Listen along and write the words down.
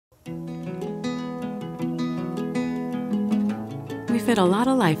fit a lot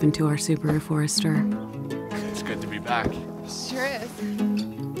of life into our Subaru Forester. It's good to be back. Sure is.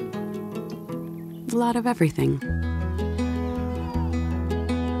 A lot of everything. Okay,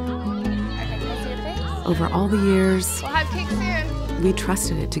 can I see your face? Over all the years, We'll have cake soon. we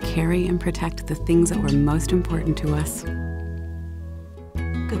trusted it to carry and protect the things that were most important to us.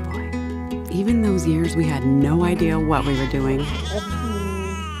 Good boy. Even those years we had no idea what we were doing.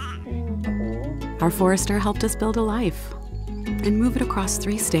 Our Forester helped us build a life and move it across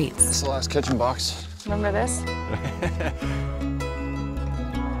 3 states. This is the last kitchen box. Remember this?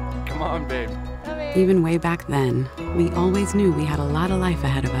 Come on, babe. Even way back then, we always knew we had a lot of life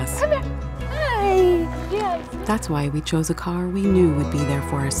ahead of us. Come here. Hi. Yes. That's why we chose a car we knew would be there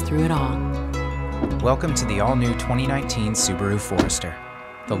for us through it all. Welcome to the all-new 2019 Subaru Forester,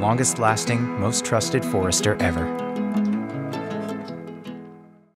 the longest-lasting, most trusted Forester ever.